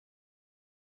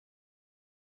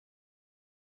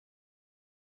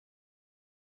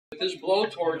With this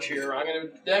blowtorch here, I'm going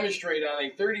to demonstrate on a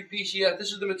 30 PCF.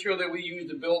 This is the material that we use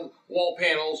to build wall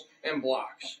panels and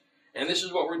blocks. And this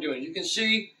is what we're doing. You can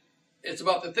see it's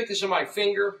about the thickness of my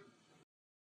finger.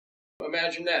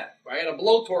 Imagine that. If I had a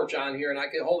blowtorch on here and I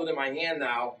could hold it in my hand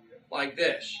now like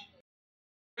this.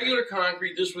 Regular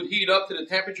concrete, this would heat up to the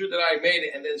temperature that I made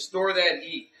it and then store that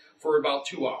heat for about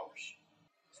 2 hours.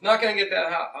 It's not going to get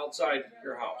that hot outside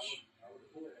your house.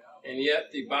 And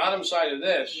yet the bottom side of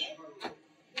this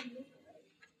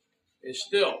is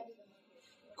still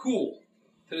cool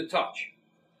to the touch.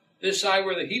 This side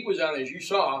where the heat was on, as you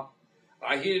saw,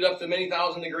 I heated up to many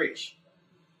thousand degrees.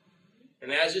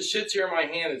 And as it sits here in my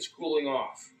hand, it's cooling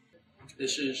off.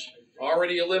 This is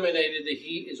already eliminated. The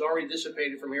heat is already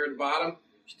dissipated from here at the bottom,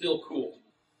 still cool.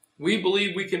 We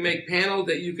believe we can make panels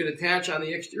that you can attach on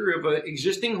the exterior of an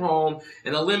existing home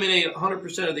and eliminate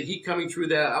 100% of the heat coming through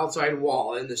that outside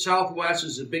wall. In the Southwest,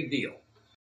 is a big deal.